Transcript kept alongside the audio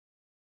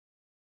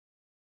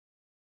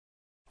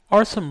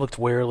Arsym looked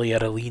warily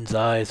at Aline's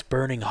eyes,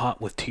 burning hot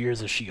with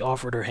tears as she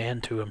offered her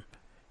hand to him.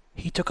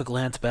 He took a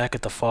glance back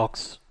at the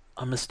fox,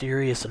 a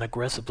mysterious and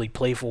aggressively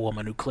playful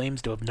woman who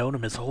claims to have known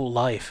him his whole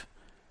life.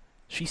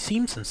 She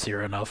seemed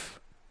sincere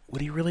enough.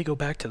 Would he really go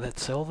back to that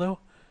cell, though?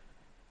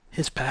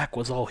 His pack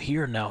was all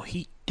here now.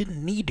 He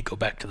didn't need to go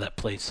back to that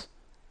place.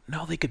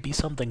 Now they could be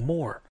something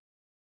more.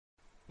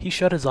 He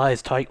shut his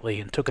eyes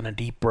tightly and took in a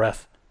deep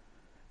breath.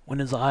 When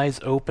his eyes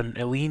opened,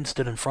 Aline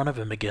stood in front of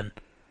him again.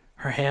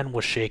 Her hand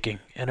was shaking,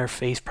 and her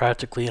face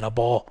practically in a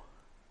ball.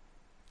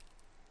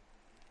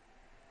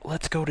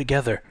 "Let's go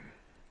together."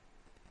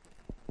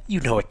 "You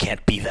know it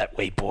can't be that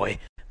way, boy,"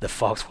 the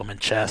foxwoman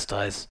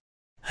chastised.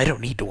 "I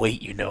don't need to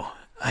wait, you know.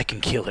 I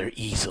can kill her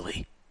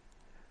easily."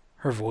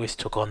 Her voice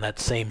took on that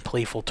same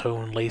playful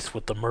tone laced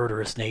with the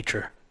murderous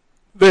nature.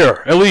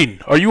 "There,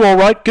 Aline, are you all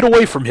right? Get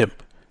away from him."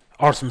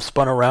 Arsym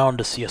spun around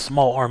to see a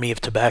small army of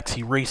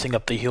tabaxi racing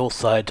up the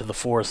hillside to the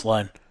forest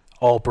line,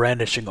 all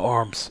brandishing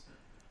arms.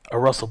 A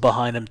rustle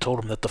behind him told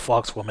him that the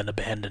foxwoman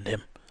abandoned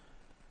him.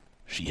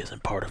 "She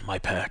isn't part of my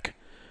pack.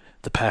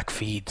 The pack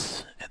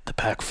feeds, and the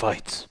pack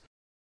fights."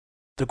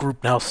 The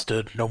group now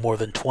stood no more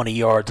than 20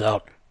 yards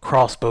out,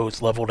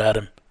 crossbows leveled at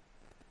him.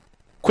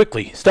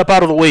 "Quickly, step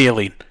out of the way,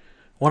 Aline."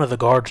 One of the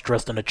guards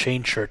dressed in a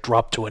chain shirt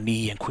dropped to a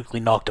knee and quickly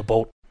knocked a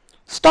bolt.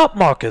 "Stop,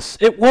 Marcus!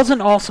 It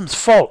wasn't Arsym's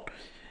fault.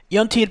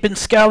 Yunti had been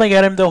scowling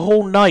at him the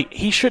whole night.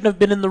 He shouldn't have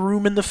been in the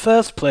room in the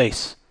first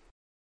place."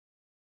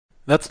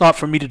 "That's not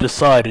for me to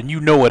decide, and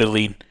you know it,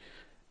 Aline."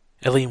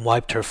 Aline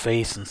wiped her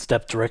face and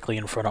stepped directly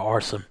in front of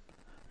Arsym.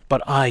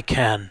 "But I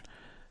can."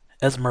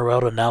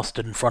 Esmeralda now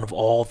stood in front of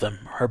all of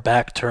them, her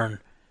back turned.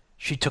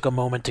 She took a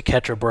moment to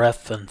catch her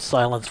breath, and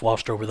silence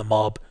washed over the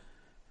mob.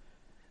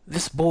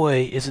 "This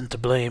boy isn't to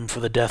blame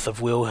for the death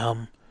of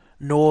Wilhelm,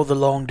 nor the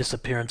long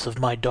disappearance of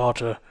my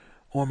daughter,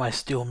 or my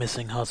still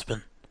missing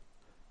husband."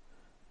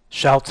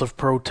 Shouts of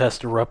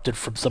protest erupted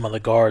from some of the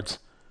guards.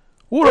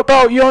 "What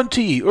about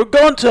Yunti or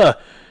Gunta?"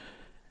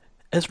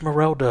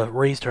 Esmeralda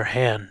raised her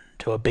hand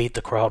to abate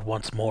the crowd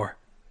once more.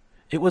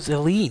 It was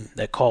Aline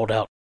that called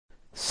out,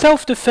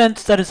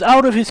 "Self-defense that is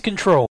out of his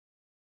control.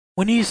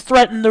 When he is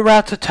threatened, the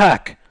rats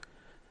attack."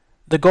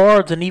 The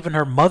guards and even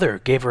her mother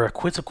gave her a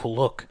quizzical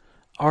look.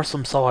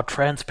 Arsym saw a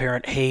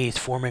transparent haze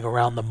forming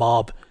around the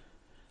mob.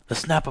 The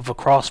snap of a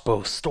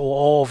crossbow stole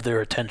all of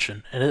their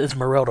attention, and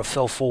Esmeralda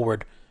fell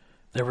forward.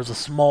 There was a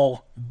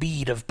small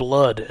bead of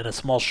blood and a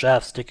small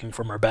shaft sticking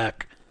from her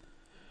back.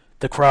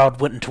 The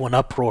crowd went into an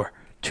uproar.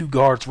 2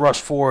 guards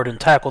rushed forward and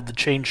tackled the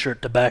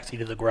chain-shirt tabaxi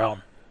to the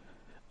ground.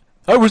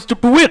 "I was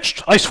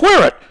bewitched! I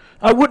swear it!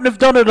 I wouldn't have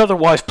done it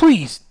otherwise!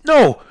 Please,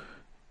 no!"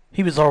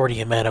 He was already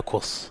in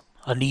manacles.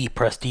 A knee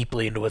pressed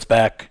deeply into his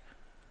back.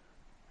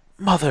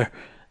 "Mother!"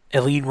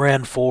 Aline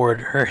ran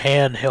forward, her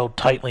hand held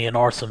tightly in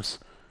Arsym's.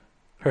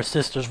 Her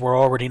sisters were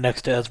already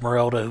next to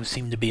Esmeralda, who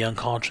seemed to be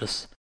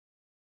unconscious.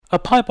 A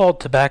piebald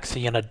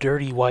tabaxi and a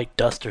dirty white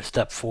duster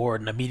stepped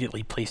forward and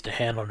immediately placed a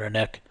hand on her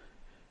neck.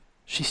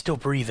 "She's still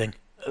breathing.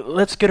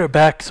 Let's get her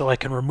back so I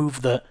can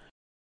remove the—"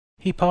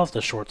 He paused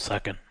a short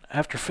second.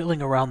 After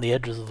feeling around the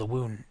edges of the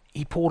wound,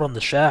 he pulled on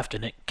the shaft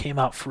and it came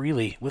out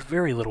freely, with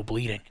very little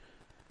bleeding.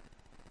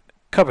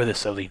 "Cover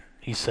this, Aline,"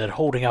 he said,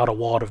 holding out a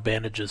wad of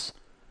bandages.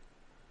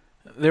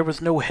 There was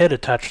no head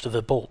attached to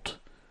the bolt.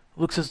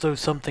 Looks as though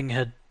something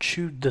had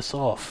chewed this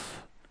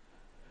off.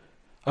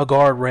 A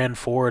guard ran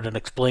forward and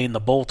explained the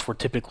bolts were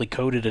typically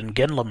coated in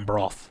Genlum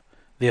broth.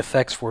 The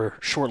effects were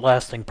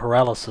short-lasting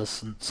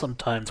paralysis and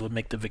sometimes would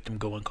make the victim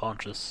go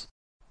unconscious.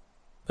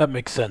 "That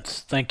makes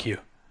sense. Thank you.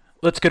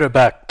 Let's get her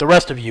back. The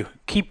rest of you,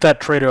 keep that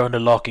traitor under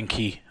lock and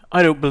key.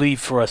 I don't believe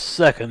for a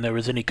second there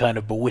was any kind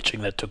of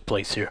bewitching that took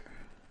place here."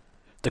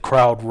 The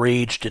crowd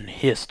raged and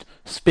hissed,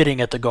 spitting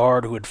at the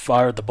guard who had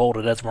fired the bolt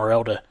at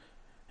Esmeralda.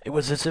 It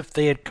was as if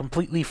they had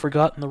completely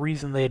forgotten the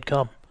reason they had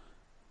come.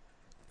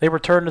 They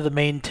returned to the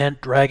main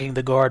tent, dragging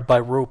the guard by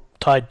rope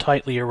tied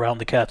tightly around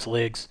the cat's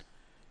legs.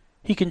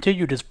 He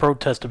continued his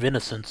protest of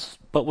innocence,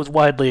 but was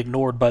widely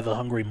ignored by the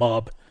hungry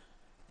mob.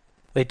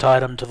 They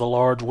tied him to the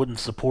large wooden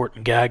support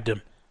and gagged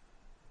him.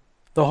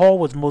 The hall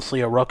was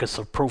mostly a ruckus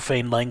of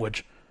profane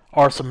language.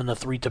 Arsym and the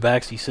 3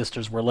 tabaxi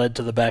sisters were led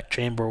to the back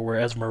chamber where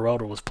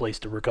Esmeralda was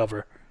placed to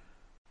recover.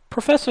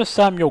 "Professor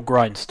Samuel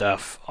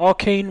Grindstaff,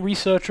 arcane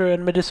researcher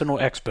and medicinal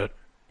expert."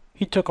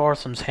 He took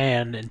Arsym's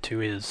hand into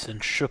his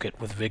and shook it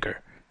with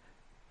vigor.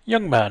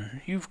 "Young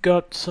man, you've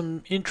got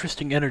some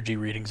interesting energy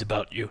readings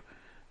about you.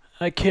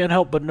 I can't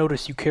help but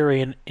notice you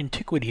carry an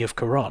Antiquity of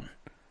Quran.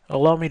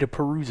 Allow me to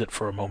peruse it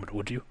for a moment,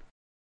 would you?"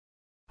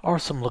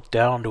 Arsym looked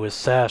down to his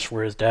sash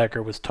where his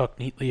dagger was tucked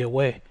neatly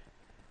away.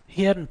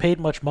 He hadn't paid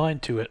much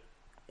mind to it.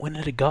 When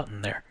had it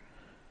gotten there?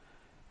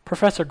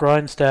 Professor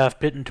Grindstaff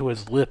bit into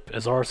his lip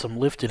as Arsym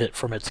lifted it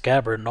from its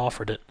scabbard and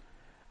offered it.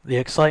 The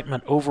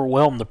excitement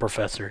overwhelmed the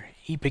professor.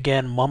 He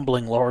began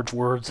mumbling large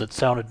words that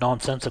sounded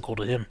nonsensical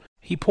to him.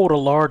 He pulled a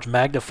large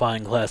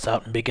magnifying glass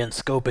out and began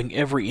scoping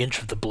every inch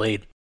of the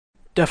blade.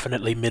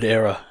 Definitely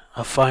mid-era,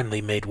 a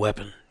finely made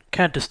weapon.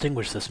 Can't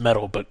distinguish this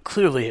metal, but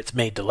clearly it's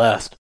made to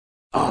last.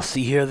 "Ah,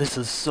 see here, this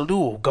is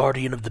Salul,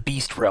 guardian of the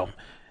beast realm.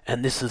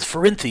 And this is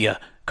Farinthia,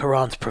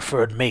 Charon's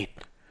preferred mate,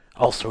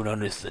 also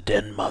known as the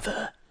Den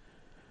Mother.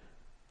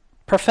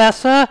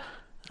 Professor?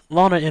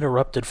 Lana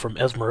interrupted from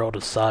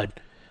Esmeralda's side.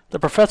 The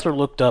professor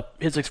looked up,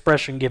 his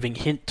expression giving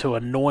hint to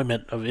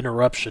annoyment of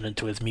interruption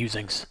into his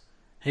musings.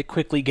 It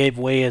quickly gave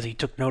way as he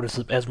took notice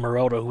of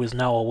Esmeralda, who was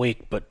now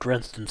awake but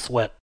drenched in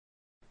sweat.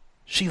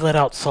 She let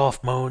out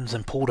soft moans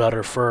and pulled out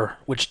her fur,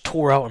 which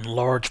tore out in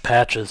large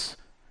patches.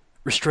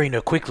 Restrain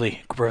her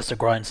quickly, Professor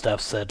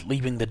Grindstaff said,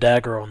 leaving the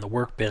dagger on the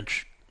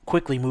workbench,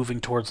 quickly moving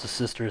towards the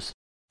sisters.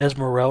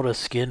 Esmeralda's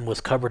skin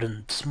was covered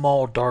in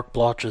small dark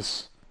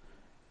blotches.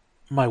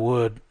 My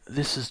word,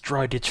 this is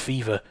dry ditch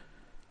fever.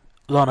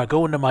 Lana,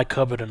 go into my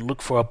cupboard and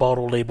look for a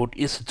bottle labeled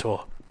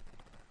Isator.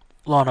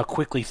 Lana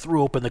quickly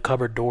threw open the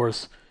cupboard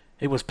doors.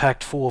 It was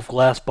packed full of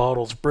glass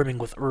bottles brimming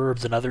with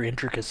herbs and other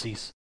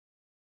intricacies.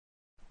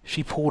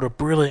 She pulled a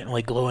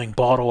brilliantly glowing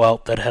bottle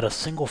out that had a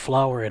single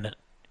flower in it.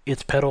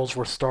 Its petals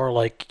were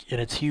star-like, and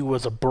its hue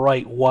was a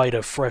bright white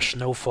of fresh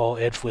snowfall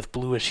edged with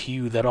bluish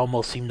hue that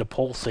almost seemed to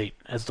pulsate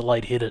as the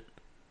light hit it.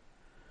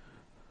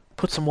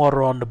 Put some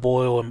water on to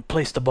boil and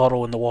place the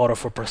bottle in the water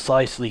for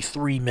precisely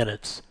 3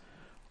 minutes.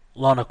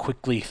 Lana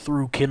quickly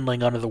threw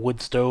kindling under the wood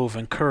stove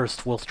and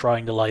cursed whilst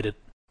trying to light it.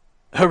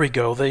 Hurry,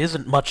 girl, there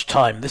isn't much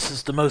time. This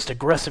is the most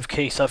aggressive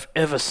case I've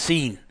ever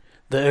seen.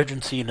 The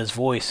urgency in his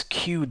voice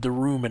cued the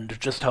room into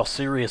just how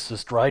serious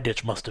this dry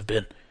ditch must have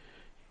been.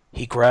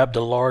 He grabbed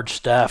a large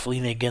staff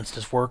leaning against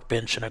his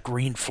workbench, and a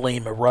green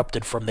flame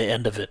erupted from the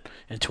end of it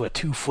into a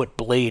 2-foot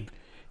blade.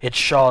 It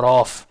shot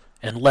off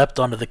and leapt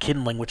onto the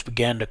kindling, which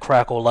began to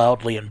crackle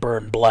loudly and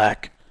burn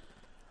black.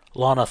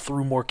 Lana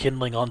threw more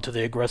kindling onto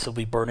the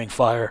aggressively burning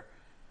fire.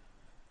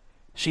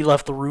 She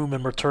left the room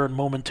and returned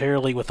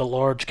momentarily with a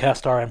large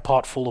cast-iron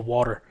pot full of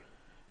water.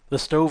 The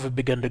stove had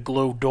begun to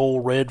glow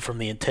dull red from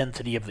the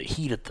intensity of the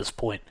heat at this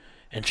point,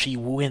 and she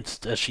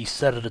winced as she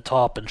set it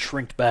atop and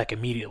shrinked back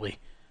immediately.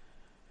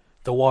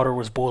 The water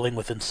was boiling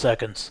within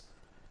seconds.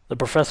 The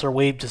professor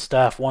waved his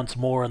staff once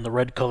more, and the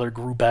red color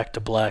grew back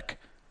to black.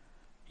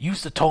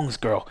 Use the tongs,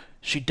 girl.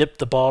 She dipped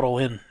the bottle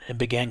in and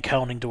began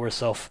counting to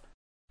herself.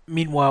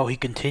 Meanwhile, he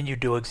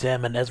continued to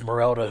examine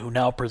Esmeralda, who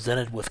now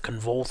presented with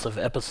convulsive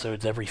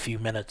episodes every few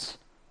minutes.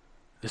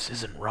 This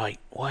isn't right.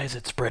 Why is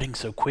it spreading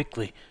so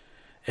quickly?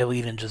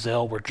 Eileen and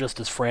Giselle were just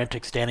as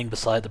frantic, standing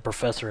beside the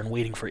professor and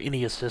waiting for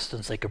any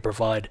assistance they could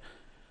provide.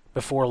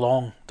 Before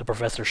long, the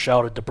professor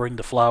shouted to bring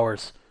the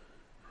flowers,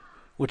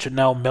 which had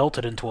now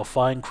melted into a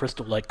fine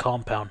crystal-like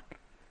compound.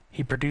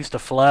 He produced a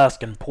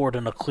flask and poured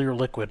in a clear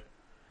liquid.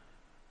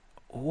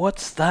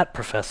 What's that,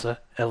 Professor?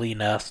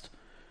 Eileen asked.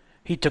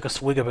 He took a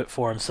swig of it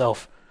for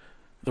himself.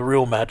 The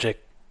real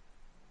magic.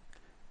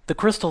 The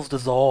crystals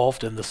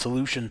dissolved and the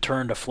solution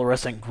turned a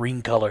fluorescent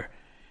green color.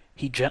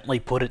 He gently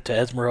put it to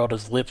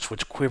Esmeralda's lips,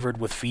 which quivered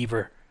with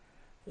fever.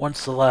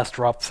 Once the last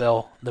drop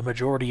fell, the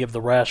majority of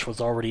the rash was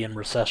already in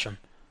recession.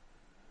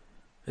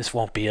 This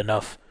won't be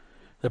enough.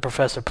 The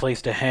professor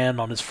placed a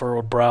hand on his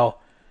furrowed brow.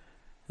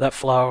 That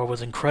flower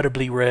was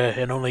incredibly rare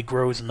and only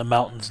grows in the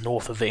mountains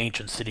north of the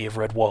ancient city of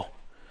Redwall.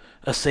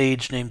 A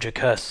sage named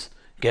Jacques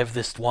gave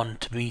this one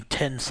to me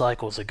 10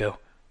 cycles ago.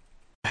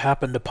 I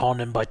happened upon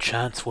him by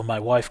chance when my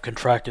wife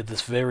contracted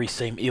this very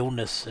same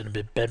illness and had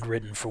been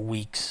bedridden for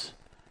weeks.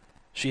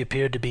 She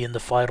appeared to be in the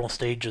final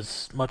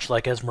stages, much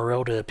like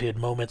Esmeralda appeared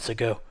moments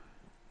ago.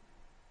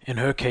 In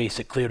her case,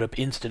 it cleared up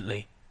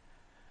instantly.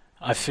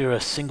 I fear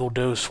a single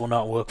dose will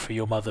not work for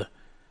your mother.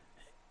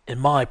 In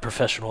my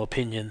professional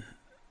opinion,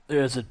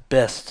 there is at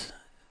best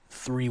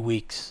 3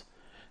 weeks,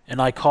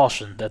 and I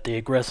caution that the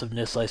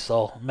aggressiveness I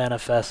saw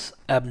manifests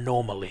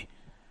abnormally.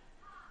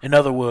 In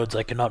other words,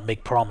 I cannot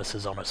make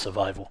promises on her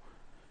survival.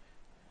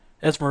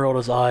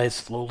 Esmeralda's eyes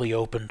slowly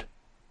opened.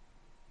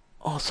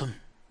 Awesome,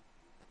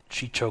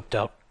 she choked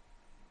out.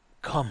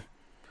 Come.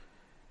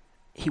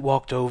 He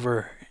walked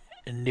over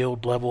and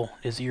kneeled level,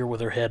 his ear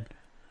with her head.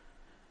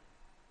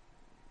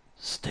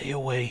 Stay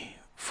away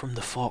from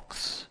the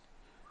fox.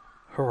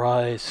 Her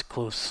eyes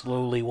closed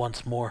slowly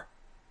once more.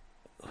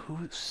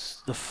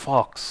 Who's the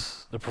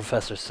fox? The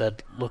professor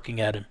said, looking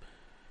at him.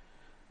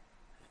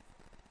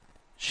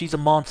 She's a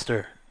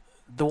monster.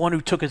 The one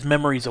who took his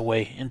memories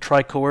away and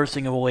tried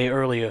coercing him away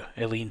earlier,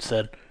 Eileen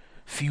said,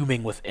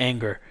 fuming with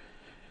anger.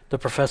 The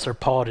professor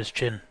pawed his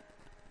chin.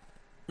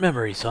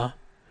 Memories, huh?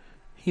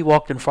 He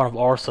walked in front of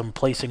Arsym,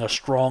 placing a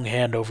strong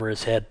hand over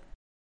his head.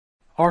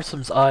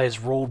 Arsym's eyes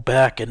rolled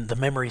back and the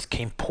memories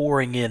came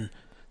pouring in.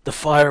 The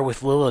fire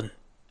with Lillian,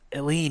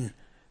 Eileen,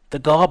 the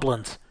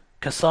goblins,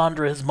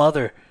 Cassandra, his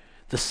mother,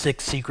 the sick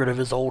secret of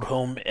his old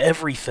home,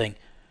 everything.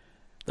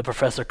 The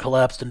professor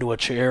collapsed into a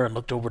chair and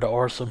looked over to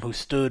Arsym, who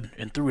stood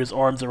and threw his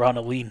arms around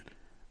Eileen.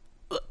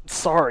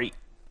 Sorry.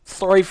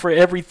 Sorry for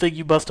everything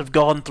you must have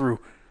gone through.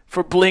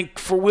 For Blink,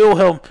 for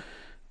Wilhelm.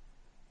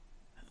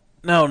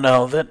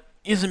 No, that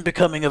isn't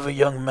becoming of a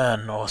young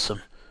man,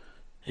 Arsym.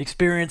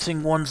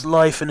 Experiencing one's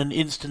life in an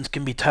instant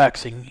can be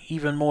taxing,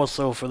 even more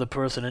so for the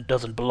person it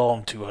doesn't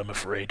belong to, I'm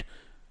afraid.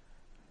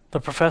 The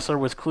professor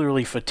was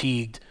clearly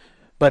fatigued,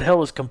 but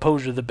held his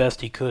composure the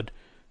best he could.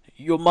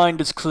 Your mind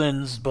is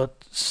cleansed,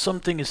 but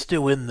something is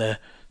still in there.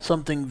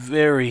 Something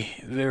very,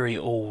 very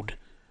old.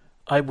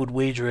 I would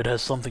wager it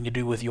has something to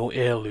do with your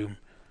heirloom."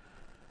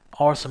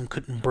 Arsym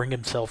couldn't bring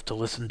himself to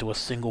listen to a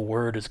single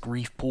word as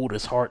grief pulled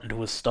his heart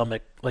into his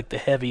stomach like the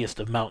heaviest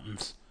of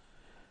mountains.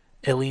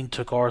 Eileen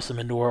took Arsym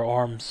into her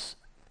arms,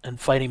 and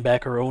fighting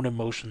back her own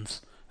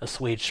emotions,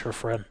 assuaged her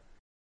friend.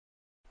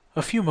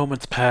 A few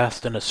moments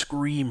passed, and a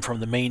scream from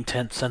the main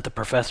tent sent the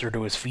professor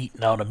to his feet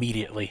and out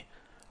immediately.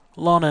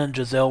 Lana and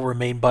Giselle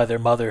remained by their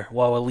mother,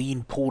 while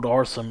Eileen pulled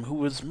Arsym, who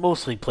was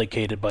mostly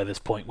placated by this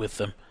point, with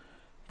them.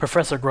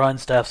 Professor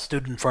Grindstaff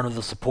stood in front of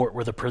the support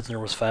where the prisoner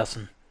was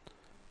fastened.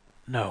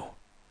 "No,"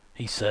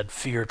 he said,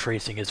 fear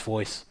tracing his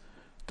voice.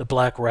 The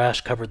black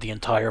rash covered the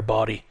entire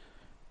body.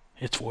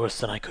 "It's worse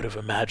than I could have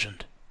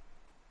imagined."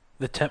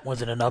 The tent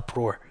was in an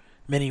uproar.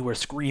 Many were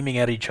screaming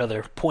at each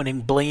other,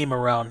 pointing blame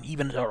around,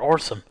 even at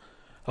Arsym,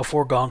 a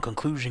foregone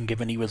conclusion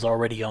given he was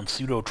already on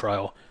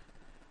pseudo-trial.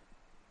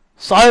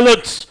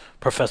 "Silence!"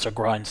 Professor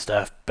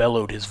Grindstaff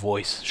bellowed his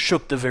voice,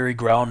 shook the very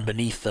ground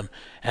beneath them,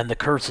 and the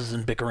curses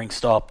and bickering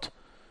stopped.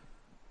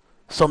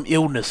 "Some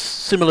illness,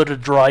 similar to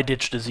dry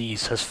ditch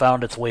disease, has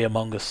found its way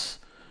among us.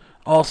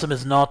 Arsym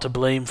is not to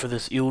blame for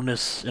this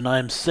illness, and I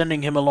am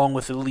sending him along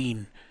with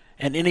Eileen,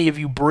 and any of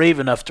you brave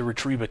enough to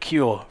retrieve a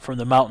cure from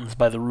the mountains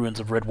by the ruins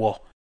of Redwall."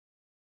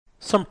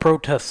 Some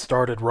protests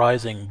started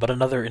rising, but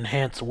another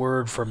enhanced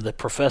word from the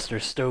professor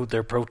stowed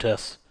their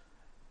protests.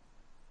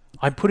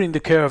 "I'm putting the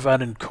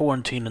caravan in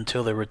quarantine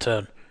until they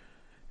return.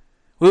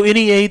 Will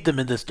any aid them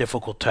in this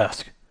difficult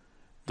task?"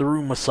 The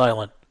room was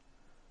silent.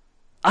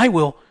 "I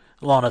will,"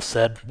 Lana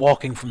said,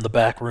 walking from the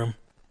back room.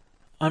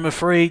 "I'm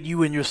afraid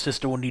you and your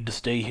sister will need to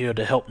stay here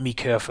to help me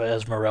care for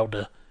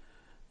Esmeralda.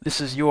 This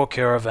is your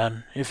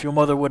caravan. If your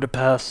mother were to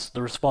pass,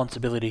 the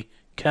responsibility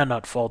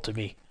cannot fall to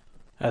me,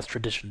 as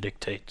tradition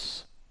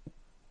dictates."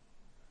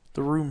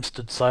 The room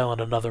stood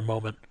silent another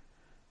moment.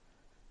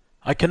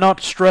 "I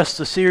cannot stress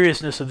the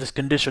seriousness of this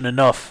condition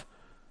enough.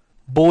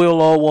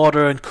 Boil all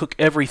water and cook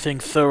everything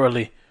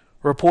thoroughly.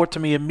 Report to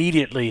me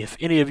immediately if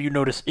any of you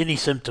notice any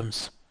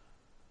symptoms.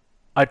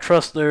 I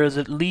trust there is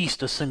at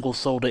least a single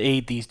soul to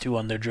aid these two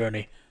on their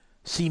journey.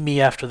 See me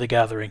after the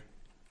gathering."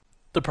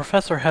 The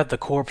professor had the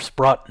corpse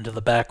brought into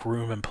the back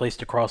room and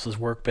placed across his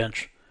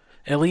workbench.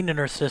 Eileen and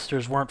her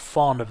sisters weren't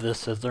fond of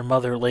this, as their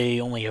mother lay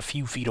only a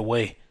few feet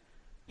away.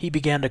 He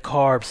began to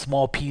carve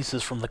small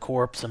pieces from the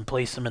corpse and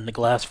place them in the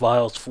glass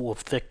vials full of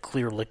thick,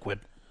 clear liquid.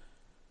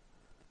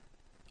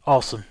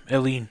 "Awesome.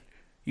 Eileen,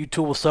 you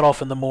two will set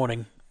off in the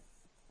morning.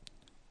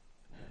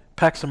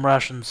 Pack some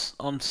rations.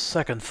 On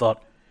second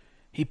thought,"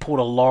 he pulled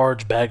a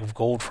large bag of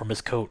gold from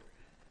his coat.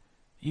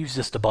 "Use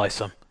this to buy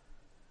some."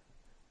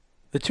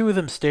 The two of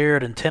them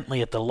stared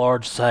intently at the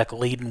large sack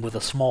laden with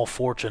a small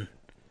fortune.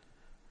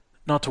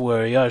 "Not to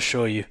worry, I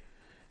assure you.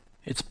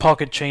 It's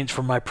pocket change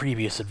from my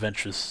previous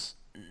adventures.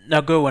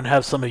 Now go and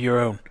have some of your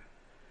own.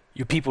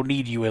 Your people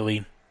need you,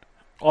 Eileen.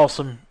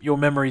 Arsym, your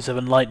memories have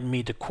enlightened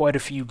me to quite a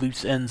few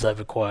loose ends I've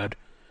acquired.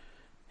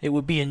 It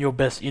would be in your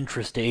best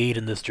interest to aid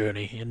in this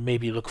journey, and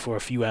maybe look for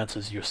a few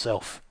answers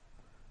yourself."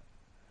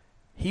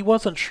 He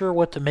wasn't sure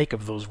what to make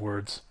of those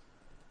words.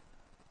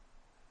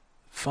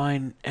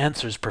 "Fine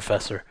answers,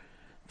 Professor."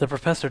 The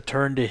professor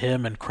turned to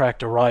him and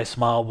cracked a wry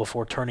smile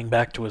before turning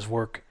back to his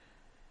work.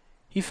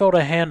 He felt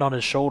a hand on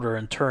his shoulder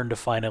and turned to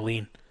find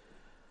Eileen.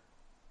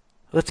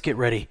 "Let's get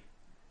ready."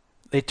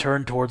 They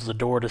turned towards the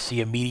door to see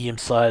a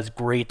medium-sized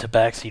gray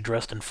tabaxi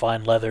dressed in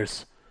fine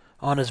leathers.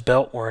 On his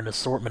belt were an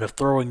assortment of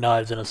throwing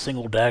knives and a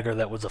single dagger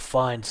that was a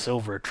fine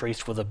silver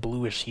traced with a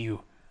bluish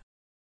hue.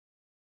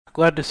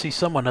 "Glad to see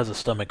someone has a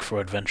stomach for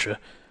adventure."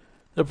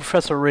 The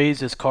professor raised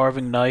his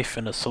carving knife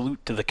in a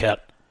salute to the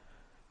cat.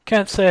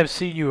 "Can't say I've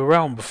seen you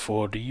around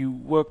before. Do you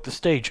work the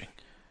staging?"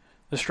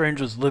 The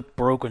stranger's lip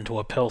broke into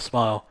a pale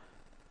smile.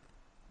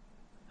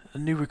 "A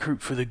new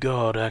recruit for the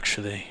guard,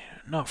 actually.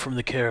 Not from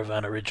the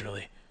caravan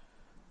originally.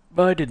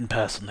 But I didn't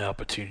pass on the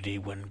opportunity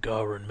when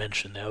Garon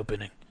mentioned the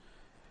opening."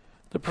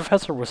 The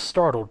professor was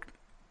startled.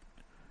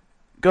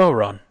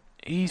 "Garon?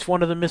 He's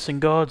one of the missing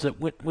guards that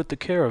went with the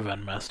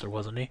caravan master,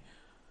 wasn't he?"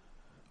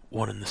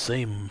 "One and the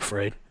same, I'm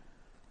afraid."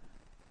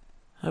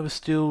 "I was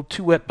still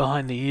too wet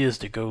behind the ears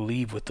to go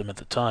leave with them at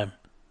the time.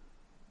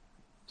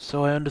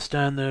 So I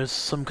understand there's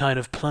some kind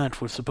of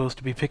plant we're supposed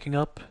to be picking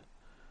up?"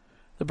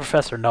 The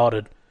professor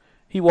nodded.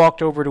 He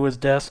walked over to his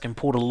desk and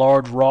pulled a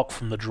large rock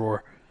from the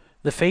drawer.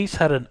 The face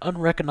had an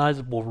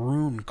unrecognizable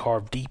rune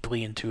carved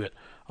deeply into it,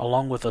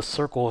 along with a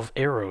circle of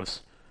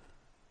arrows.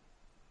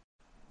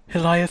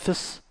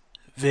 "Heliathus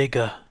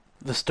Vega."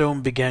 The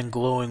stone began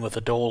glowing with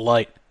a dull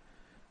light.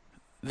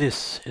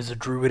 "This is a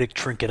druidic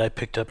trinket I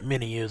picked up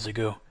many years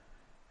ago.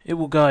 It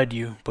will guide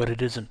you, but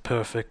it isn't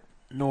perfect,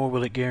 nor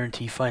will it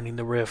guarantee finding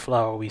the rare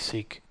flower we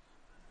seek.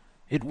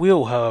 It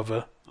will,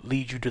 however,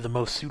 lead you to the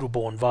most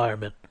suitable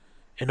environment.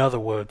 In other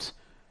words,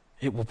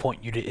 it will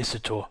point you to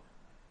Isitor.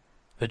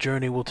 The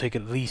journey will take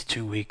at least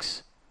 2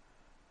 weeks."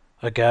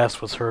 A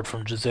gasp was heard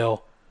from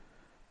Giselle.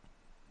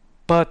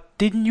 "But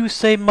didn't you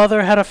say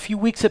Mother had a few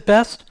weeks at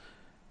best?"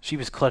 She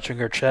was clutching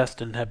her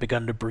chest and had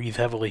begun to breathe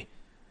heavily.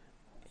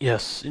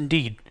 Yes,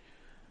 indeed.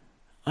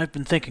 I've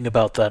been thinking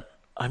about that.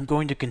 I'm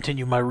going to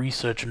continue my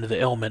research into the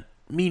ailment.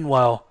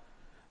 Meanwhile,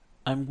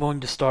 I'm going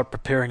to start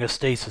preparing a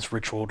stasis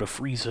ritual to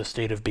freeze her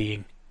state of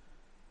being.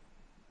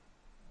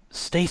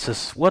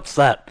 Stasis? What's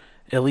that?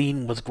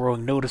 Eileen was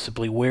growing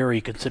noticeably wary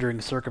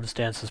considering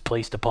circumstances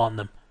placed upon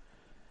them.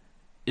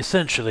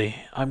 Essentially,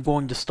 I'm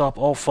going to stop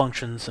all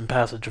functions and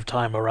passage of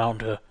time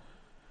around her.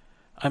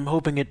 I'm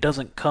hoping it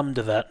doesn't come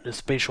to that, as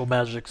spatial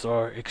magics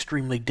are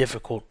extremely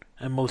difficult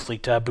and mostly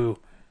taboo.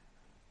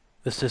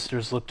 The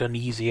sisters looked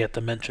uneasy at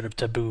the mention of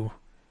taboo.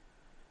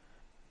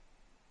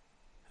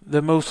 They're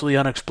mostly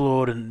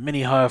unexplored, and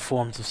many higher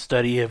forms of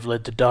study have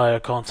led to dire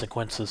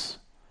consequences.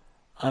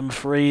 I'm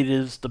afraid it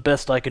is the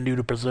best I can do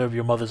to preserve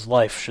your mother's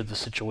life, should the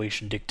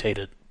situation dictate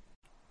it.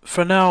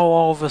 For now,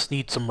 all of us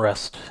need some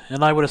rest,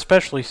 and I would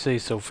especially say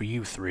so for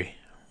you three.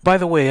 By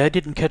the way, I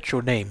didn't catch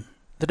your name.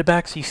 The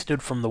Tabaxi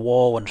stood from the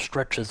wall and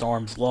stretched his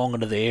arms long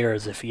into the air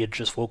as if he had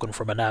just woken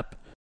from a nap.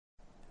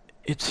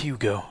 It's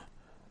Hugo.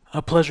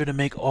 A pleasure to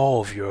make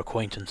all of your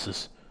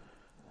acquaintances.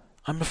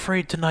 I'm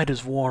afraid tonight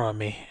is worn on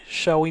me.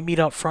 Shall we meet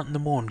out front in the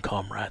morn,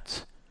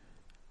 comrades?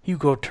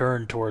 Hugo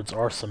turned towards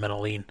Arsym and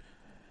Eileen.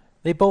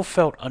 They both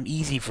felt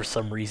uneasy for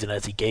some reason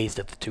as he gazed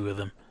at the two of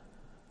them.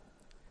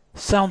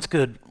 Sounds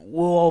good.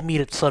 We'll all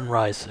meet at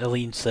sunrise,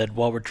 Eileen said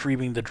while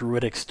retrieving the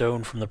druidic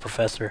stone from the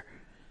professor.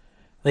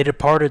 They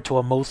departed to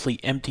a mostly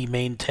empty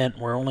main tent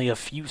where only a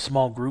few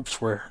small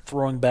groups were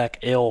throwing back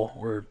ale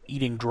or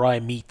eating dry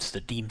meats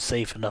that deemed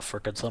safe enough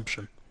for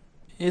consumption.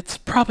 It's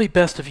probably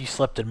best if you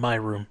slept in my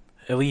room.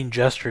 Eileen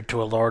gestured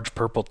to a large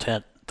purple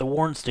tent. The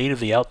worn state of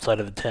the outside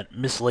of the tent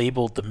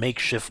mislabeled the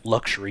makeshift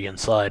luxury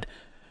inside.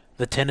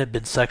 The tent had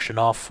been sectioned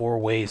off 4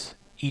 ways.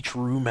 Each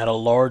room had a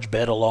large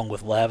bed along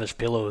with lavish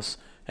pillows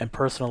and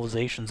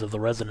personalizations of the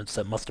residents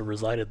that must have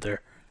resided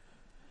there.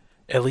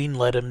 Eileen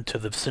led him to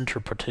the center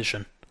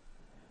partition.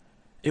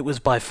 It was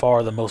by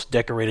far the most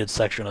decorated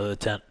section of the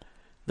tent.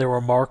 There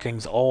were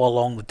markings all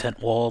along the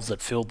tent walls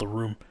that filled the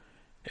room.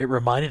 It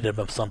reminded him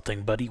of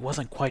something, but he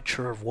wasn't quite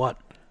sure of what.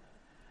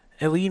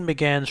 Eileen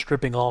began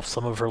stripping off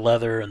some of her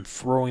leather and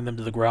throwing them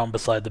to the ground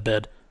beside the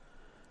bed.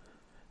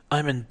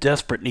 I'm in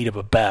desperate need of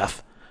a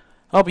bath.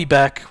 I'll be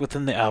back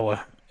within the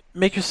hour.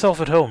 Make yourself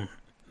at home.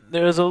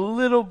 There's a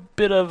little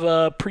bit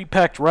of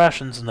pre-packed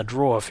rations in the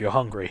drawer if you're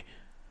hungry.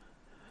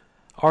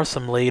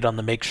 Arsym laid on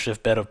the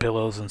makeshift bed of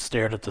pillows and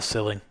stared at the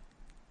ceiling.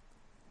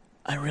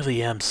 I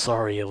really am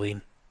sorry,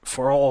 Eileen,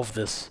 for all of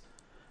this.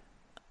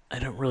 I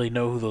don't really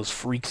know who those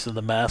freaks in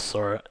the masks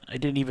are. I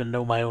didn't even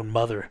know my own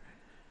mother.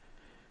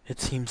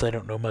 It seems I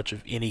don't know much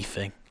of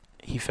anything.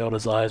 He felt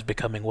his eyes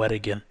becoming wet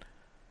again.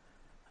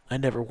 I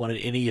never wanted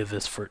any of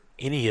this for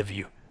any of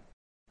you.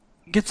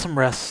 Get some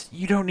rest.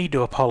 You don't need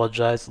to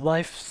apologize.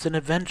 Life's an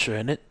adventure,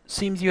 and it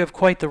seems you have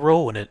quite the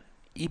role in it.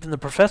 Even the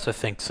professor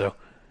thinks so.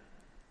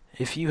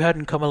 If you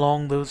hadn't come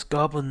along, those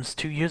goblins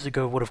 2 years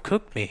ago would have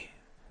cooked me.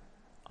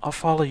 I'll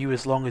follow you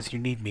as long as you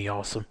need me,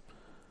 Arsym.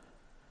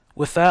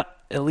 With that,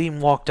 Eileen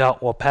walked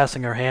out while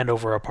passing her hand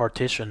over a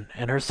partition,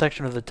 and her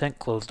section of the tent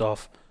closed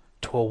off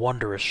to a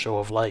wondrous show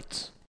of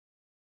lights.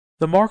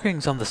 The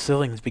markings on the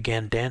ceilings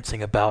began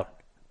dancing about.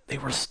 They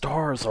were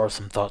stars,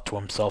 Arsym thought to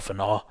himself in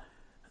awe.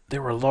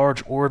 There were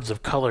large orbs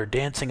of color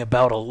dancing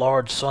about a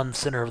large sun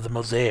center of the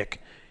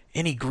mosaic.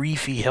 Any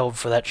grief he held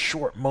for that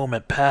short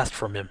moment passed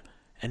from him,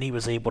 and he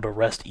was able to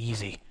rest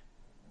easy.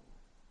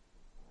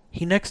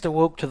 He next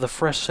awoke to the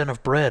fresh scent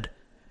of bread.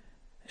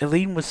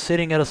 Eileen was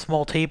sitting at a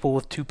small table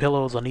with 2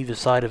 pillows on either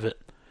side of it.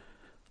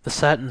 The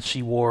satins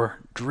she wore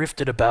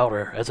drifted about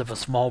her as if a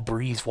small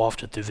breeze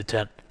wafted through the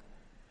tent,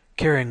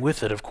 carrying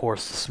with it, of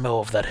course, the smell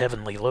of that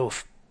heavenly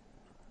loaf.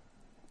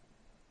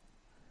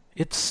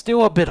 It's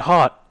still a bit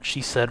hot,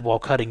 she said while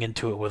cutting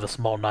into it with a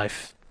small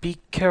knife. Be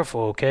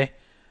careful, okay?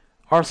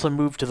 Arsym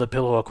moved to the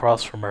pillow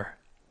across from her.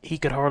 He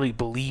could hardly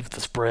believe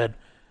this bread.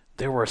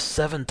 There were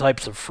 7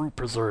 types of fruit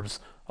preserves,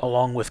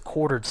 along with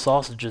quartered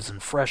sausages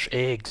and fresh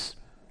eggs.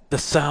 The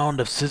sound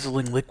of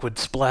sizzling liquid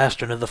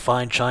splashed into the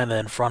fine china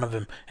in front of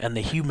him, and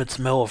the humid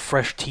smell of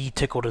fresh tea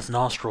tickled his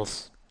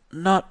nostrils.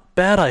 Not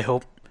bad, I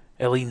hope,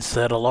 Eileen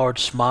said, a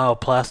large smile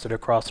plastered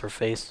across her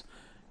face,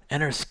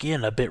 and her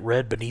skin a bit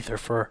red beneath her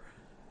fur.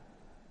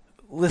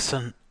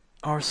 Listen,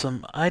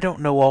 Arsym, I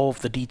don't know all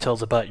of the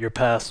details about your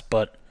past,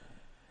 but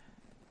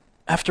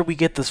after we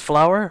get this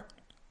flower,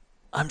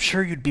 I'm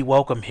sure you'd be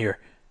welcome here.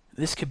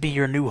 This could be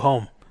your new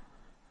home.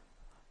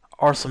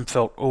 Arsym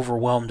felt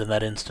overwhelmed in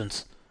that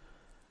instance.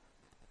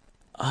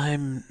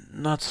 I'm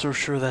not so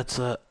sure that's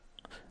a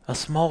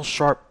small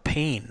sharp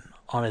pain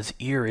on his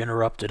ear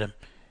interrupted him.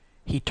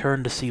 He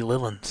turned to see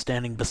Lillian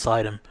standing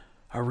beside him,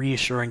 a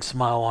reassuring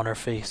smile on her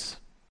face.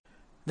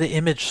 The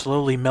image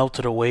slowly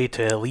melted away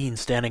to Eileen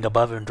standing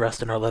above him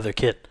dressed in her leather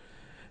kit.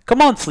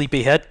 Come on,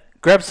 sleepyhead.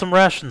 Grab some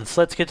rations.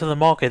 Let's get to the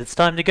market. It's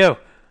time to go.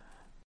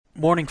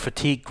 Morning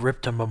fatigue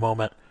gripped him a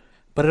moment,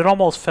 but it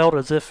almost felt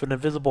as if an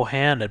invisible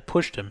hand had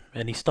pushed him,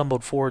 and he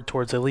stumbled forward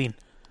towards Eileen.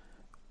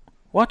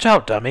 Watch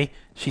out, dummy,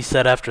 she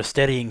said after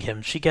steadying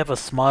him. She gave a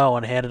smile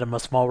and handed him a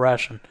small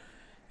ration.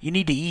 You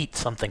need to eat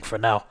something for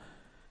now.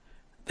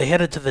 They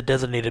headed to the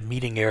designated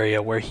meeting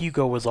area where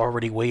Hugo was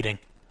already waiting.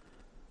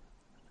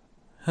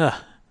 Huh.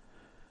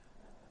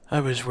 I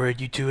was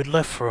worried you two had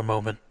left for a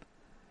moment.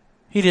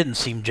 He didn't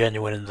seem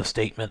genuine in the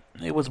statement.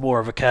 It was more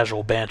of a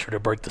casual banter to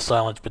break the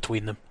silence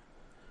between them.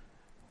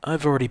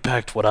 I've already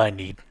packed what I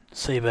need,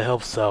 save a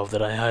health salve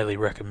that I highly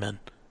recommend.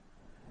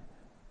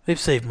 They've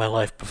saved my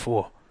life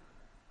before.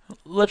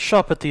 Let's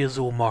shop at the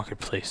Azul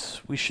Marketplace.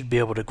 We should be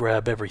able to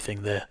grab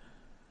everything there.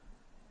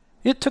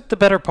 It took the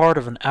better part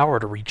of an hour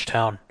to reach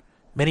town.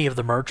 Many of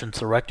the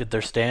merchants erected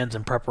their stands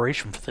in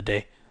preparation for the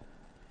day.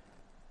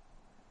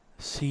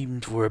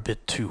 Seemed we're a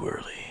bit too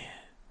early,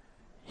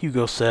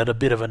 Hugo said, a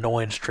bit of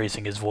annoyance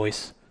tracing his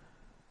voice.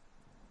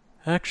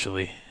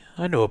 Actually,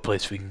 I know a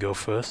place we can go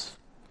first.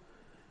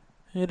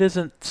 It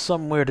isn't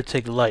somewhere to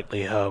take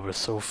lightly, however,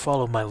 so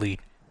follow my lead.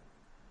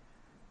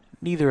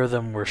 Neither of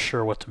them were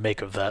sure what to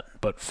make of that,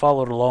 but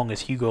followed along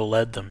as Hugo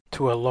led them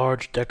to a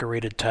large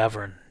decorated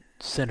tavern,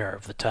 center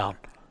of the town.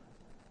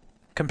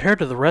 Compared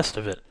to the rest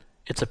of it,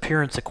 its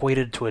appearance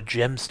equated to a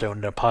gemstone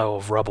in a pile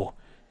of rubble.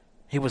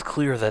 It was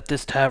clear that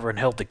this tavern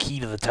held the key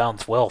to the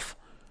town's wealth.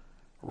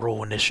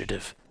 Roll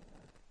initiative.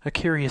 A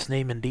curious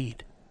name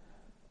indeed.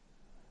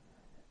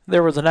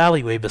 There was an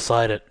alleyway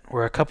beside it,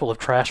 where a couple of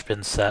trash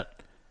bins sat.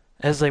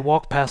 As they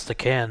walked past the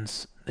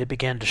cans, they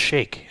began to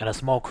shake, and a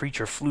small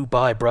creature flew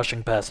by,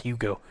 brushing past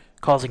Hugo,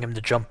 causing him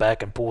to jump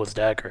back and pull his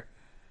dagger.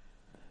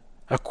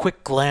 A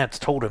quick glance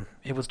told him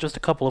it was just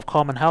a couple of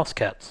common house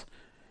cats.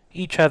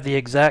 Each had the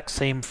exact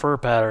same fur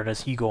pattern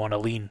as Hugo and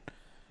Aline.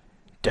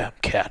 Damn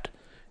cat,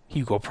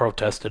 Hugo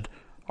protested.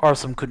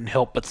 Arsym couldn't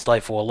help but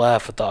stifle a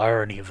laugh at the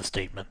irony of the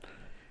statement.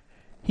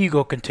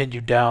 Hugo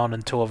continued down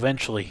until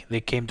eventually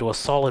they came to a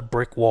solid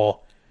brick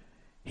wall.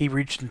 He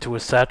reached into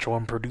his satchel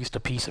and produced a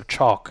piece of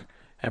chalk,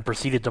 and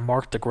proceeded to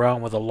mark the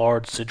ground with a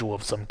large sigil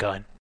of some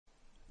kind.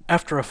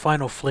 After a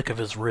final flick of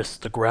his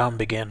wrist, the ground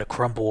began to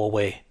crumble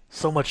away,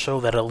 so much so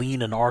that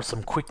Aline and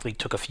Arsym quickly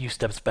took a few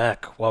steps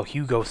back, while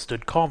Hugo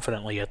stood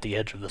confidently at the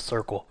edge of the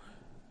circle.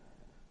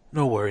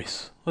 No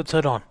worries, let's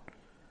head on.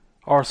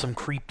 Arsym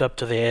creeped up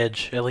to the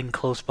edge, Aline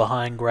close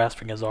behind,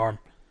 grasping his arm.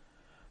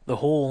 The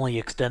hole only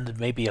extended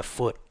maybe a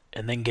foot,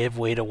 and then gave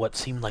way to what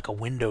seemed like a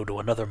window to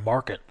another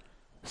market,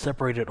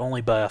 separated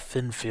only by a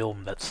thin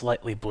film that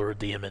slightly blurred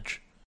the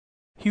image.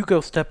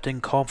 Hugo stepped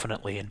in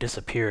confidently and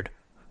disappeared.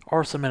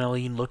 Arsym and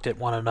Aline looked at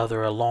one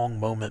another a long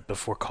moment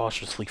before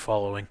cautiously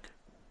following.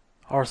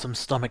 Arsym's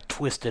stomach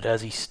twisted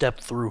as he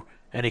stepped through,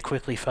 and he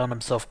quickly found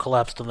himself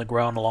collapsed on the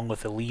ground along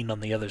with Aline on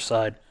the other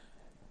side.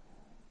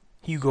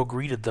 Hugo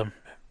greeted them,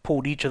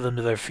 pulled each of them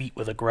to their feet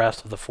with a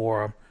grasp of the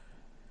forearm.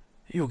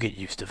 You'll get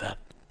used to that.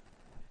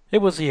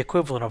 It was the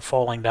equivalent of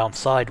falling down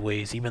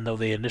sideways, even though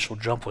the initial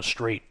jump was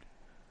straight.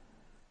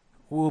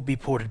 We'll be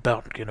ported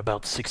back in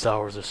about 6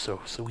 hours or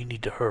so we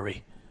need to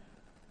hurry.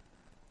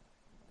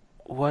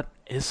 What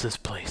is this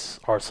place?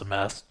 Arsym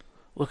asked,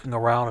 looking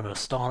around in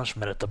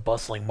astonishment at the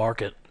bustling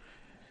market.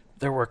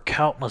 There were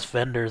countless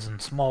vendors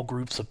and small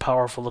groups of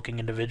powerful-looking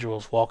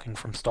individuals walking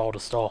from stall to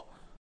stall.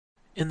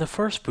 In the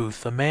first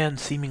booth, a man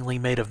seemingly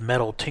made of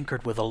metal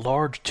tinkered with a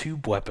large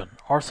tube weapon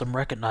Arsym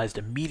recognized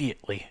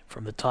immediately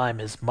from the time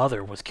his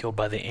mother was killed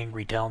by the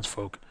angry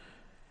townsfolk.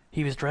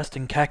 He was dressed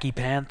in khaki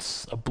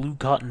pants, a blue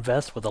cotton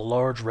vest with a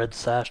large red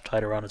sash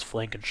tied around his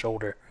flank and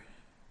shoulder.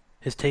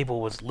 His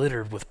table was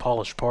littered with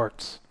polished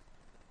parts.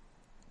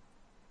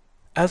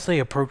 As they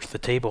approached the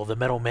table, the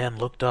metal man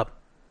looked up.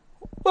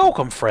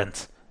 Welcome,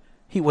 friends!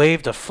 He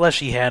waved a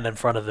fleshy hand in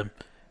front of them.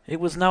 It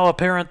was now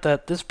apparent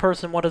that this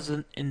person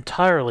wasn't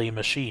entirely a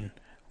machine,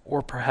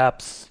 or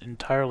perhaps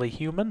entirely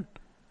human.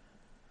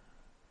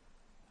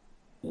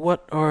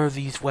 What are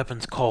these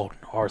weapons called?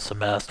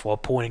 Arsym asked while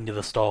pointing to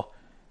the stall.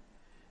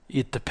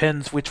 It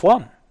depends which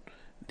one.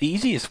 The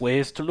easiest way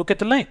is to look at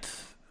the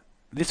length.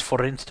 This,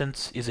 for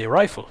instance, is a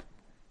rifle.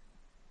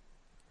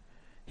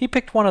 He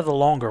picked one of the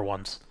longer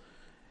ones.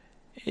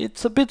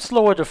 It's a bit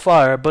slower to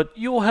fire, but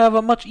you'll have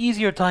a much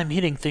easier time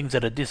hitting things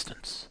at a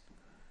distance.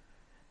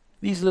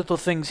 These little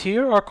things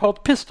here are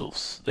called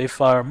pistols. They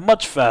fire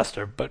much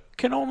faster, but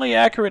can only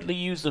accurately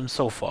use them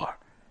so far.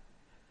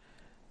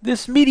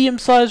 This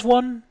medium-sized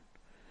one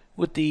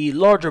with the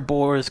larger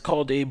bore is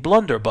called a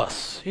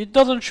blunderbuss. It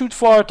doesn't shoot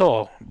far at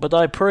all, but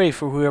I pray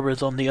for whoever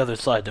is on the other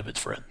side of it,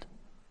 friend.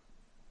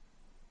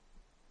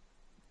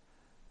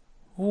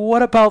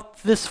 What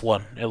about this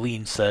one?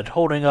 Aline said,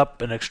 holding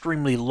up an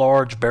extremely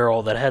large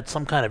barrel that had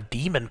some kind of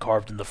demon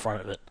carved in the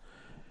front of it,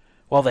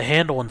 while the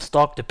handle and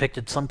stock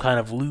depicted some kind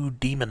of lewd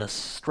demoness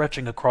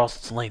stretching across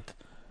its length.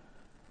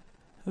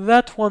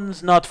 That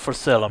one's not for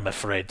sale, I'm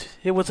afraid.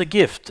 It was a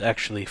gift,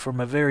 actually, from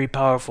a very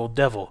powerful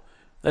devil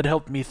that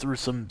helped me through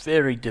some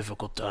very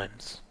difficult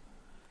times.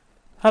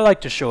 I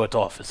like to show it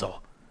off, is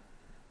all.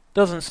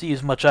 Doesn't see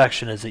as much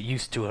action as it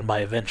used to in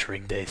my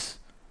adventuring days.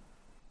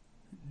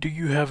 Do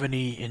you have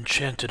any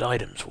enchanted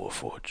items,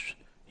 Warforged?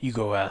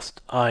 Hugo asked,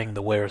 eyeing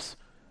the wares.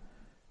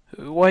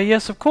 Why,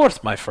 yes, of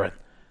course, my friend.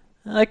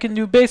 I can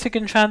do basic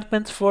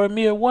enchantments for a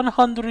mere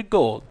 100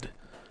 gold.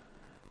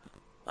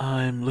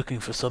 I'm looking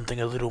for something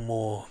a little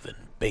more than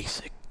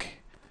basic.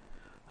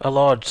 A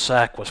large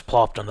sack was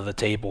plopped onto the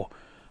table,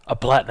 a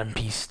platinum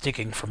piece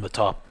sticking from the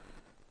top.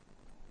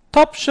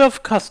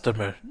 "Top-shelf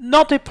customer.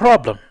 Not a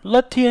problem.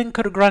 Lutien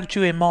could grant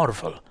you a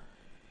marvel."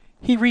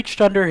 He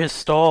reached under his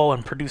stall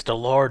and produced a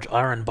large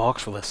iron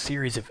box with a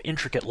series of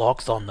intricate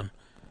locks on them.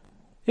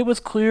 It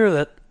was clear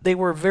that they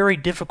were very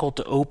difficult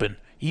to open,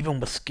 even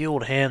with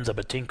skilled hands of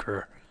a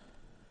tinkerer.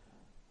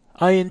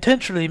 "I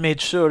intentionally made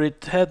sure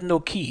it had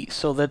no key,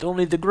 so that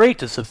only the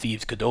greatest of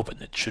thieves could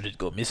open it should it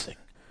go missing.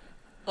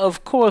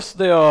 Of course,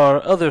 there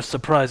are other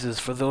surprises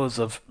for those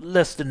of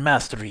less than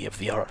mastery of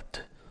the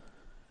art."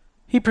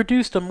 He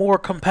produced a more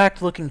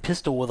compact-looking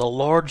pistol with a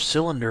large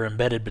cylinder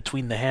embedded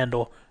between the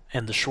handle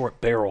and the short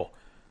barrel.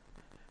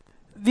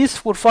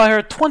 "This will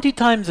fire 20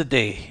 times a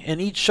day, and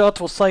each shot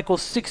will cycle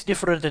 6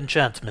 different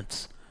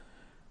enchantments.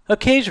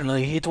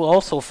 Occasionally, it will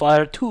also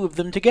fire 2 of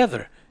them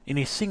together in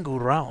a single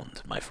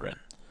round, my friend.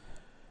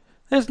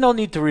 There's no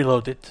need to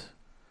reload it,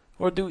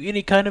 or do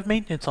any kind of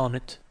maintenance on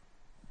it.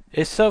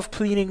 A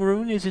self-cleaning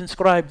rune is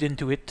inscribed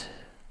into it."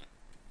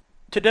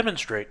 To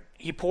demonstrate,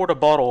 he poured a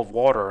bottle of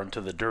water into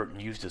the dirt and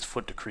used his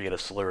foot to create a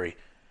slurry.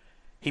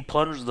 He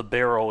plunged the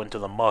barrel into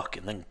the muck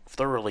and then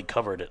thoroughly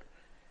covered it.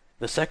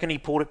 The second he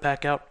pulled it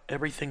back out,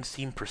 everything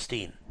seemed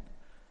pristine.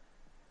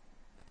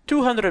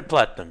 200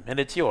 platinum, and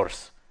it's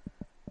yours."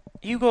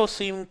 Hugo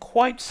seemed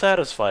quite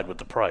satisfied with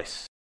the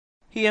price.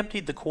 He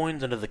emptied the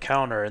coins into the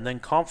counter and then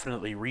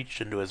confidently reached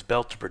into his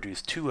belt to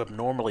produce 2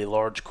 abnormally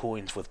large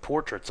coins with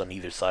portraits on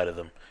either side of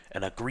them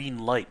and a green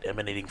light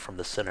emanating from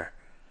the center.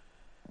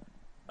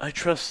 "I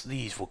trust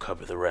these will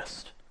cover the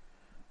rest."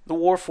 The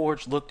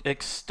Warforged looked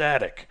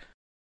ecstatic.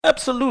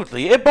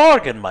 "Absolutely, a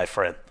bargain, my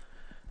friend."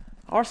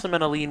 Arsym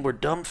and Aline were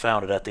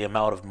dumbfounded at the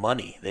amount of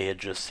money they had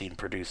just seen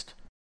produced.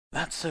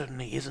 "That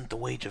certainly isn't the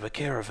wage of a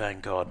caravan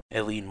god,"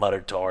 Aline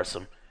muttered to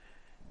Arsym.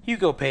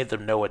 Hugo paid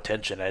them no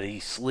attention as he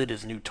slid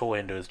his new toy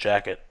into his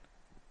jacket.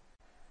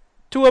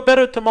 "To a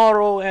better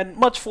tomorrow, and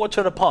much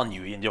fortune upon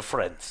you and your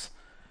friends."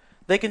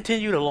 They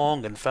continued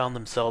along and found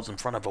themselves in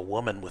front of a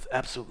woman with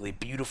absolutely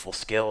beautiful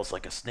scales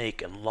like a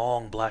snake and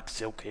long black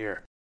silk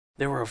hair.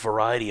 There were a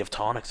variety of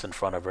tonics in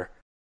front of her.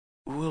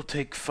 "We'll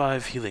take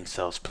 5 healing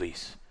cells,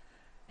 please."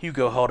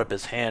 Hugo held up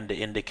his hand to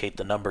indicate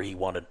the number he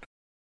wanted.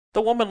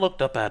 The woman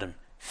looked up at him.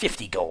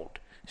 50 gold,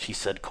 she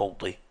said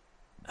coldly.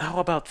 "How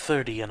about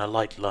 30 and a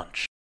light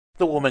lunch?"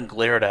 The woman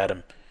glared at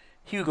him.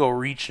 Hugo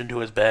reached into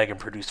his bag and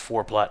produced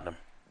 4 platinum.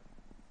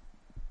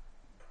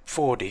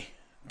 40.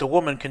 The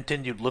woman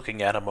continued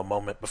looking at him a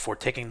moment before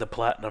taking the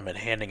platinum and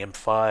handing him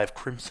 5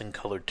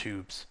 crimson-colored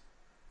tubes.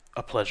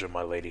 "A pleasure,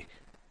 my lady."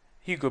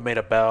 Hugo made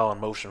a bow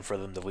and motioned for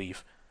them to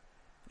leave.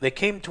 They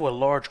came to a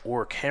large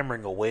orc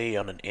hammering away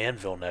on an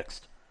anvil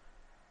next.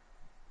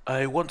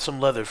 "I want some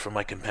leather for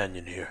my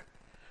companion here."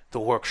 The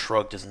orc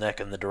shrugged his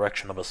neck in the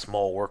direction of a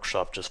small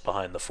workshop just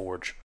behind the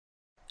forge.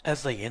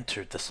 As they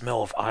entered, the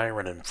smell of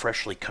iron and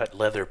freshly cut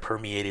leather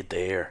permeated the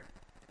air.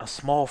 A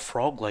small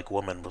frog-like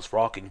woman was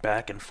rocking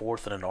back and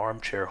forth in an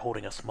armchair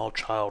holding a small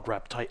child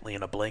wrapped tightly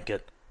in a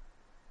blanket.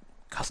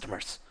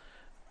 "Customers.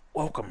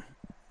 Welcome.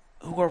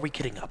 Who are we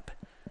getting up?"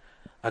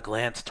 A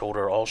glance told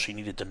her all she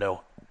needed to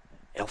know.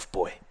 "Elf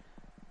boy."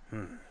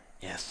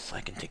 Yes,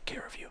 I can take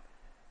care of you."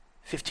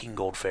 15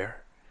 gold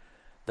fare."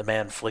 The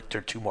man flicked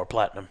her 2 more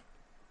platinum.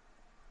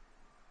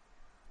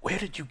 "Where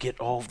did you get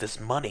all of this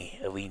money?"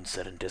 Aline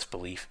said in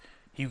disbelief.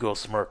 Hugo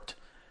smirked.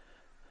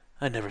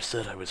 "I never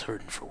said I was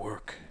hurting for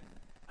work.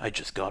 I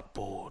just got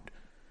bored."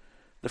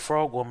 The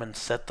frog woman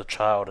set the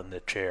child in the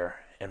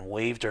chair and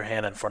waved her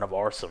hand in front of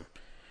Arsym.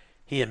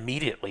 He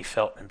immediately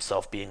felt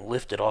himself being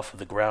lifted off of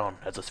the ground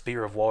as a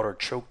spear of water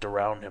choked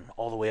around him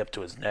all the way up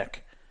to his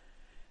neck.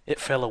 It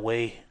fell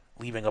away,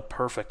 leaving a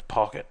perfect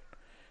pocket.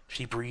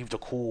 She breathed a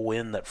cool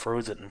wind that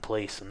froze it in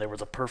place, and there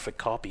was a perfect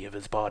copy of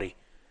his body.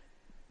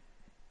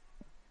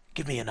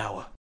 "Give me an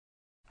hour.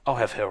 I'll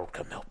have Harold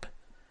come help."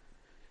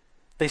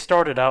 They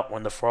started out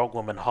when the frog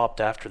woman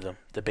hopped after them,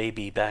 the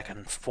baby back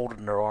and folded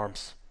in her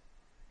arms.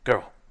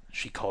 "Girl,"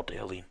 she called to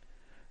Aline,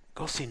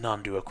 "go see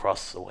Nandu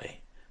across the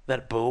way.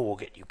 That bow will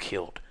get you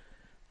killed.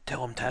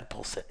 Tell him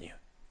Tadpole sent you.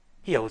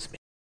 He owes me,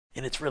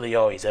 and it's really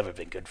all he's ever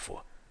been good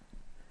for."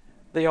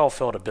 They all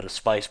felt a bit of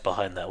spice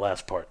behind that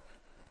last part.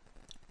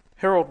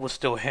 Harold was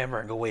still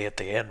hammering away at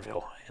the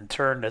anvil, and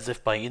turned as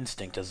if by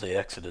instinct as they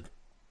exited.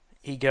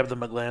 He gave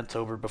them a glance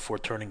over before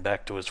turning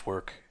back to his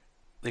work.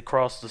 They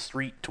crossed the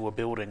street to a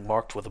building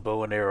marked with a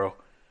bow and arrow.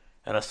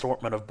 An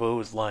assortment of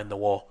bows lined the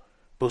wall,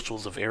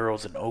 bushels of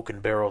arrows and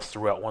oaken barrels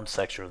throughout one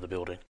section of the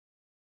building.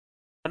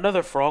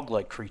 Another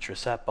frog-like creature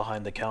sat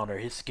behind the counter,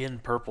 his skin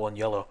purple and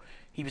yellow.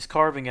 He was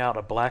carving out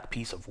a black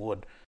piece of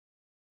wood.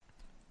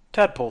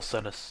 "Tadpole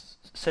sent us.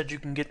 Said you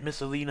can get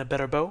Miss Aline a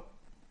better bow?"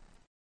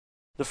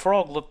 The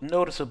frog looked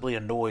noticeably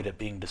annoyed at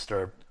being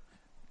disturbed.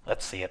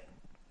 "Let's see it."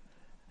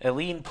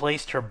 Aline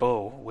placed her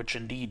bow, which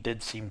indeed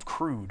did seem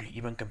crude,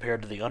 even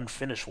compared to the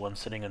unfinished one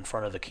sitting in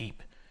front of the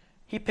keep.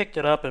 He picked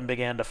it up and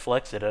began to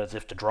flex it as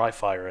if to dry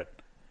fire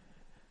it.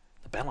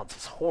 "The balance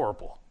is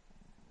horrible.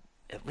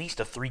 At least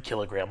a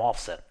 3-kilogram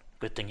offset.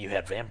 Good thing you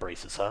had van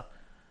braces, huh?"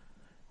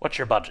 "What's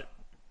your budget?"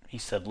 he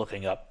said,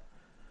 looking up.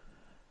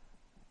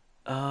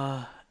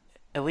 Uh,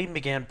 Eileen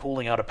began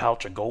pulling out a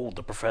pouch of gold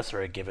the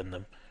professor had given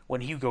them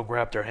when Hugo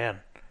grabbed her hand.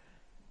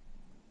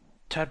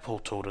 Tadpole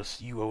told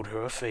us you owed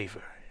her a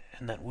favor,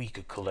 and that we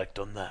could collect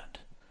on that.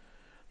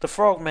 The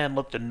frogman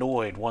looked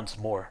annoyed once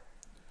more.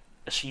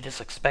 Does she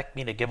just expect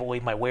me to give away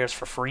my wares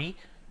for free?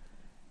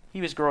 He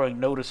was growing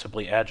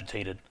noticeably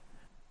agitated.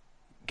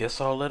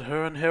 Guess I'll let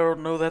her and Harold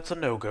know that's a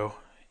no-go,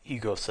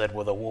 Hugo said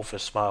with a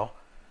wolfish smile.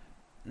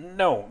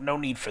 No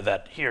need for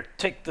that. Here,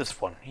 take this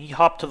one. He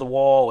hopped to the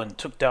wall and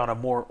took down a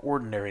more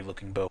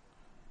ordinary-looking bow.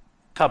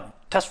 Come,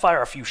 test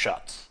fire a few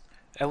shots.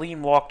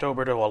 Eileen walked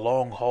over to a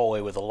long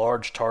hallway with a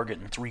large target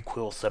and 3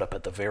 quills set up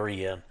at the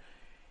very end.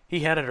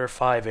 He handed her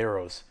 5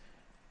 arrows.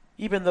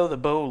 Even though the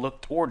bow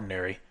looked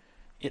ordinary,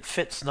 it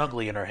fit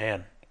snugly in her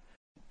hand.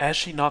 As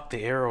she knocked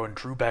the arrow and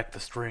drew back the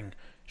string,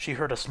 she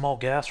heard a small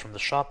gasp from the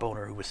shop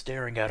owner who was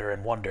staring at her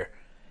in wonder.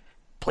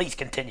 Please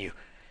continue.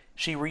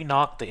 She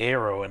re-knocked the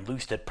arrow and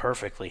loosed it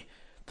perfectly.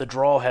 The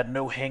draw had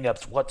no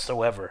hang-ups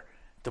whatsoever.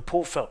 The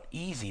pull felt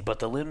easy, but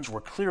the limbs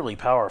were clearly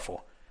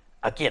powerful.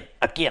 Again.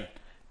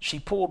 She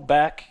pulled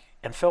back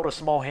and felt a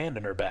small hand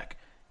in her back.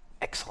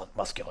 Excellent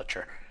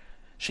musculature.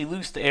 She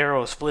loosed the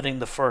arrow, splitting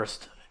the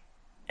first,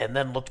 and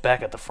then looked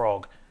back at the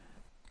frog.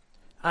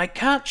 I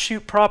can't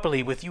shoot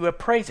properly with you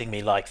appraising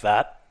me like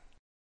that.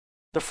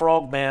 The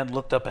frogman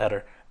looked up at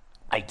her.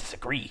 I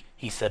disagree,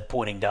 he said,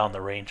 pointing down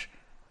the range.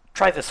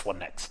 Try this one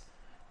next.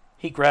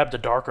 He grabbed a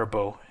darker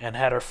bow and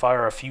had her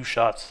fire a few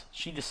shots.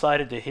 She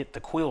decided to hit the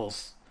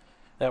quills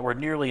that were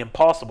nearly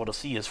impossible to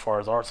see as far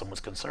as Arsym was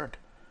concerned.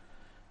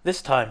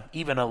 This time,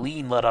 even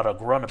Eileen let out a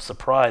grunt of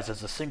surprise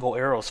as the single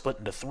arrow split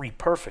into 3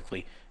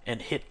 perfectly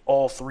and hit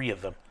all 3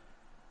 of them.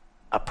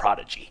 A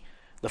prodigy,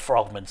 the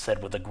frogman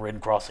said with a grin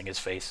crossing his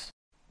face.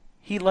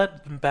 He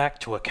led them back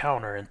to a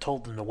counter and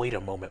told them to wait a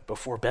moment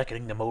before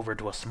beckoning them over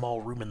to a small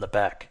room in the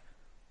back.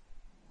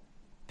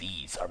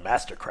 These are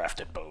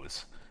master-crafted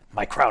bows,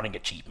 my crowning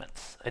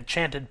achievements,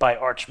 enchanted by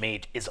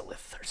Archmage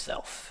Izalith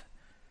herself.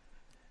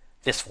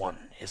 This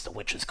one is the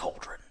witch's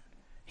cauldron.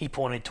 He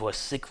pointed to a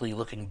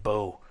sickly-looking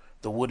bow,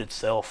 the wood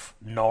itself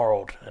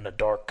gnarled and a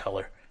dark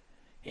color.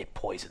 It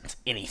poisons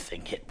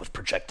anything hit with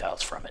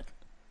projectiles from it.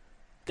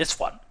 This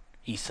one,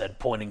 he said,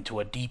 pointing to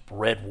a deep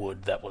red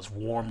wood that was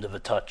warm to the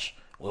touch,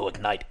 will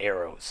ignite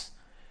arrows.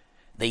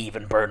 They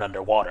even burn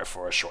underwater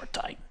for a short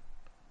time.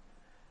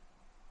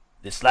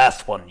 This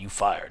last one you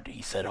fired,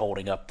 he said,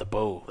 holding up the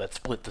bow that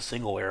split the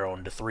single arrow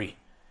into 3.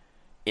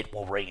 It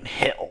will rain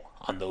hell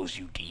on those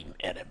you deem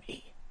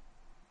enemy.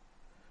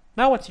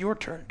 Now it's your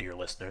turn, dear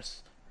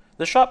listeners.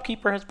 The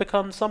shopkeeper has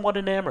become somewhat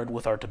enamored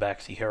with our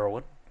tabaxi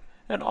heroine,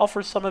 and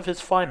offers some of his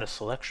finest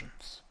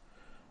selections.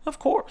 Of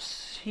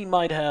course, he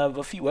might have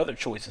a few other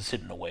choices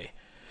hidden away.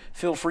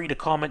 Feel free to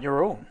comment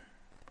your own.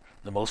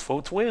 The most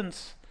votes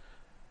wins.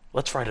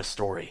 Let's write a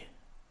story.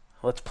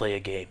 Let's play a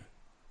game.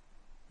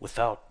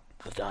 Without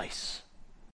the dice.